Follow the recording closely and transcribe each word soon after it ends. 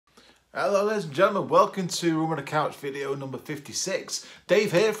Hello ladies and gentlemen, welcome to Rum on the Couch video number 56.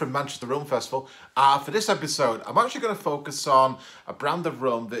 Dave here from Manchester Rum Festival. For this episode, I'm actually going to focus on a brand of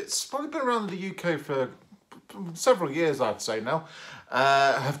rum that's probably been around in the UK for several years, I'd say now.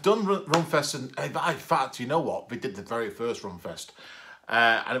 Have done Rum Fest, and in fact, you know what? We did the very first Rum Fest.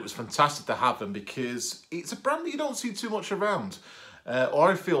 And it was fantastic to have them because it's a brand that you don't see too much around. Or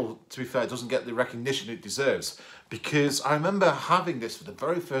I feel, to be fair, doesn't get the recognition it deserves. Because I remember having this for the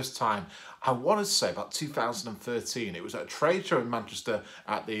very first time, I want to say about 2013. It was at a trade show in Manchester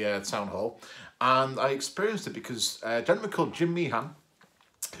at the town hall. And I experienced it because a gentleman called Jim Meehan,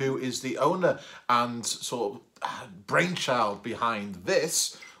 who is the owner and sort of brainchild behind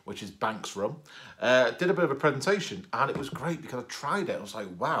this, which is Banks Rum, did a bit of a presentation, and it was great because I tried it. I was like,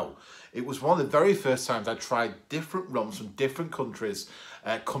 wow. It was one of the very first times I tried different rums from different countries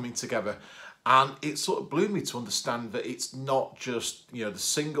coming together. And it sort of blew me to understand that it's not just, you know, the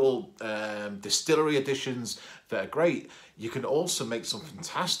single distillery editions that are great. You can also make some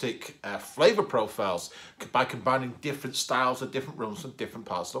fantastic flavour profiles by combining different styles of different rums from different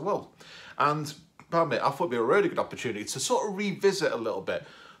parts of the world. And, pardon me, I thought it'd be a really good opportunity to sort of revisit a little bit.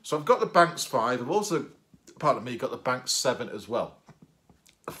 So I've got the Banks 5. I've also, pardon me, got the Banks 7 as well.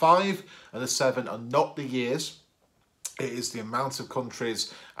 The 5 and the 7 are not the years. It is the amount of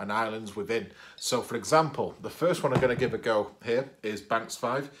countries and islands within. So, for example, the first one I'm going to give a go here is Banks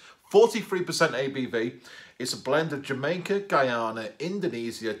 5. 43% ABV. It's a blend of Jamaica, Guyana,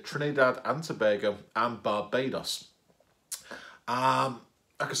 Indonesia, Trinidad and Tobago, and Barbados. Like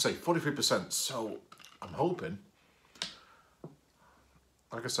I say, 43%. So, I'm hoping...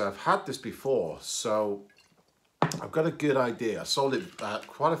 Like I said, I've had this before, so I've got a good idea. I sold it,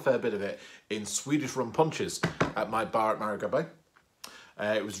 quite a fair bit of it, in Swedish rum punches at my bar at Marigot Bay.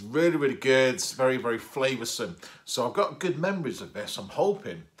 It was really, really good, very, very flavoursome. So I've got good memories of this. I'm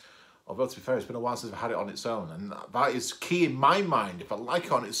hoping, although to be fair, it's been a while since I've had it on its own, and that is key in my mind. If I like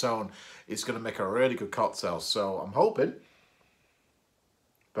it on its own, it's going to make a really good cocktail. So I'm hoping,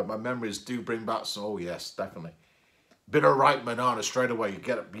 but my memories do bring back some, oh yes, definitely. Bit of ripe banana straight away. You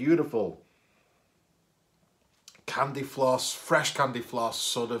get a beautiful candy floss, fresh candy floss,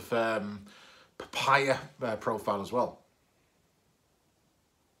 sort of papaya profile as well.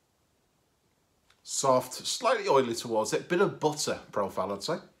 Soft, slightly oily towards it. Bit of butter profile, I'd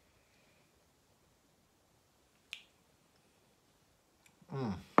say.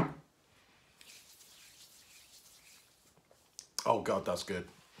 Oh God, that's good.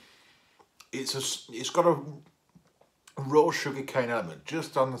 It's got a raw sugar cane element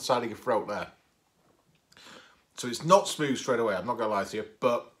just on the side of your throat there. So it's not smooth straight away, I'm not going to lie to you,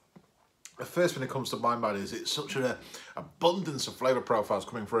 but the first thing that comes to my mind is it's such an abundance of flavour profiles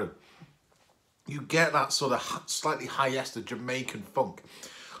coming through. You get that sort of slightly high ester Jamaican funk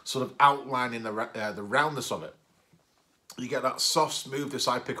sort of outlining the roundness of it. You get that soft smoothness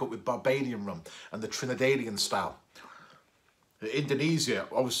I pick up with Barbadian rum and the Trinidadian style. Indonesia,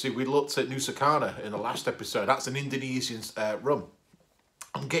 obviously we looked at Nusakana in the last episode. That's an Indonesian rum.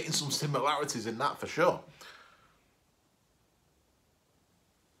 I'm getting some similarities in that for sure.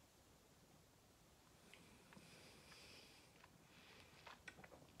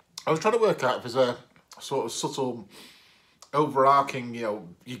 I was trying to work out if there's a sort of subtle overarching, you know,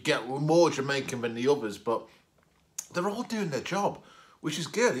 you get more Jamaican than the others, but they're all doing their job, which is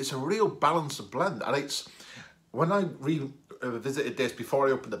good. It's a real balanced blend, and it's, when I revisited this before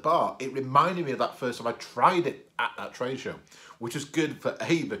I opened the bar, it reminded me of that first time I tried it at that trade show, which is good for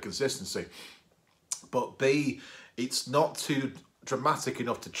A, the consistency, but B, it's not too dramatic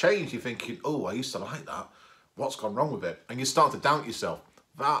enough to change. You're thinking, oh, I used to like that. What's gone wrong with it? And you start to doubt yourself.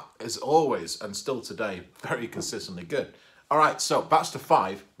 That is always, and still today, very consistently good. All right, so that's the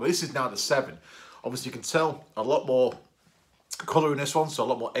 5, but this is now the 7. Obviously, you can tell a lot more colour in this one, so a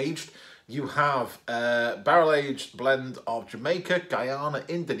lot more aged. You have a barrel-aged blend of Jamaica, Guyana,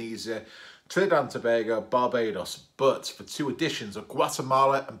 Indonesia, Trinidad and Tobago, Barbados, but for 2 additions of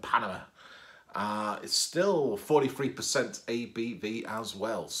Guatemala and Panama. It's still 43% ABV as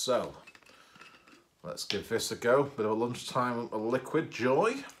well, so let's give this a go. Bit of a lunchtime liquid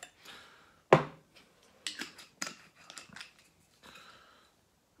joy.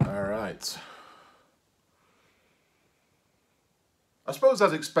 All right. I suppose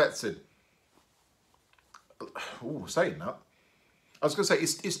as expected. Ooh, saying that, I was going to say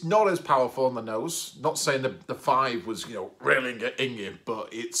it's not as powerful on the nose. Not saying the 5 was, you know, really in you, but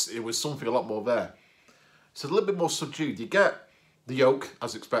it was something a lot more there. It's a little bit more subdued. You get the yolk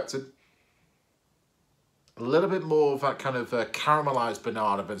as expected. A little bit more of that kind of caramelized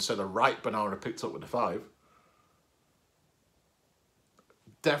banana than say the ripe banana picked up with the 5.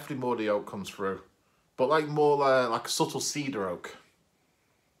 Definitely more of the oak comes through. But like more like a subtle cedar oak.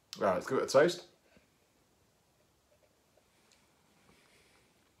 Right, let's give it a taste.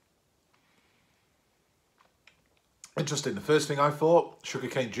 Interesting. The first thing I thought,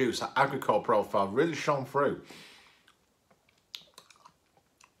 sugarcane juice, that agricole profile really shone through.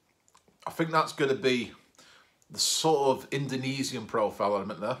 I think that's going to be the sort of Indonesian profile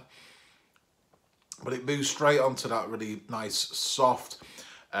element there. But it moves straight onto that really nice, soft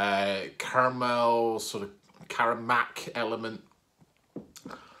caramel, sort of caramac element.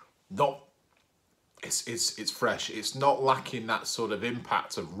 Not, it's fresh. It's not lacking that sort of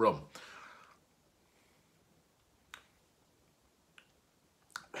impact of rum.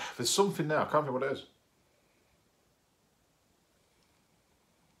 There's something there, I can't think what it is.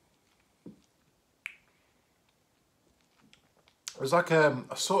 There's like a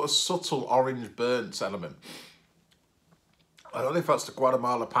sort of subtle orange burnt element. I don't know if that's the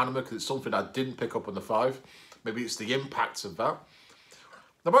Guatemala Panama, because it's something I didn't pick up on the 5. Maybe it's the impact of that.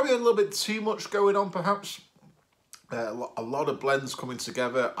 There might be a little bit too much going on, perhaps. A lot of blends coming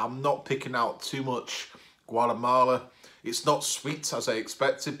together. I'm not picking out too much Guatemala. It's not sweet as I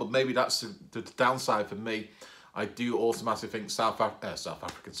expected, but maybe that's the downside for me. I do automatically think South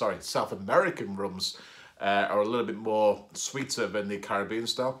American rums are a little bit more sweeter than the Caribbean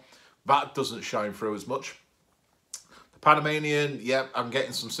style. That doesn't shine through as much. The Panamanian, yeah, I'm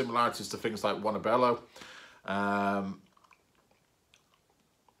getting some similarities to things like Guanabello.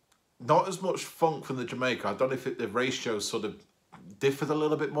 Not as much funk from the Jamaica. I don't know if the ratio sort of differed a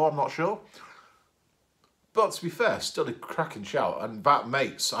little bit more, I'm not sure. But to be fair, still a cracking shout. And that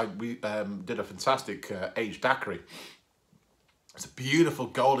makes, we did a fantastic aged daiquiri. It's a beautiful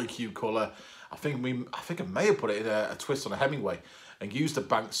golden hue colour. I think I may have put it in a twist on a Hemingway and used the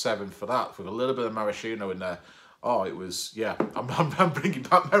Banks 7 for that, with a little bit of maraschino in there. Oh, it was, yeah, I'm bringing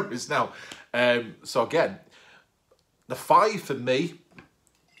back memories now. So again, the 5 for me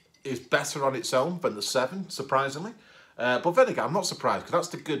is better on its own than the 7, surprisingly. But then again, I'm not surprised, because that's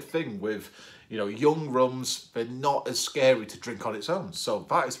the good thing with, you know, young rums. They're not as scary to drink on its own. So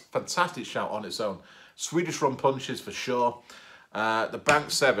that is a fantastic shout on its own. Swedish rum punches for sure. The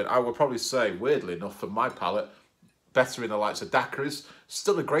Banks 7, I would probably say, weirdly enough, for my palate, better in the likes of daiquiris.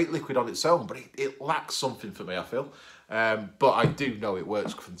 Still a great liquid on its own, but it lacks something for me, I feel. But I do know it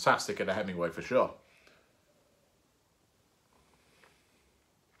works fantastic in a Hemingway for sure.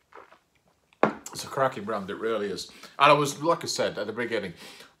 It's a cracking brand, it really is. And I was, like I said at the beginning,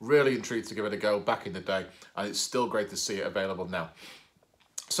 really intrigued to give it a go back in the day, and it's still great to see it available now.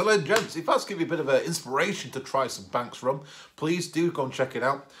 So ladies and gents, if that's giving you a bit of an inspiration to try some Banks rum, please do go and check it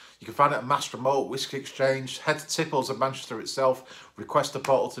out. You can find it at Master Malt, Whisky Exchange, head to Tipples at Manchester itself, request a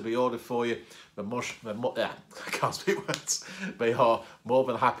bottle to be ordered for you. I can't speak words. They are more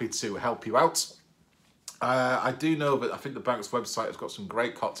than happy to help you out. I do know that I think the Banks website has got some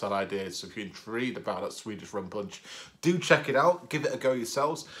great cocktail ideas, so if you're intrigued about that Swedish rum punch, do check it out, give it a go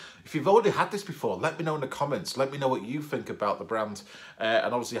yourselves. If you've already had this before, let me know in the comments, let me know what you think about the brand,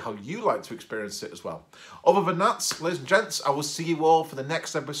 and obviously how you like to experience it as well. Other than that, ladies and gents, I will see you all for the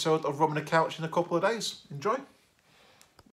next episode of Rum on the Couch in a couple of days. Enjoy.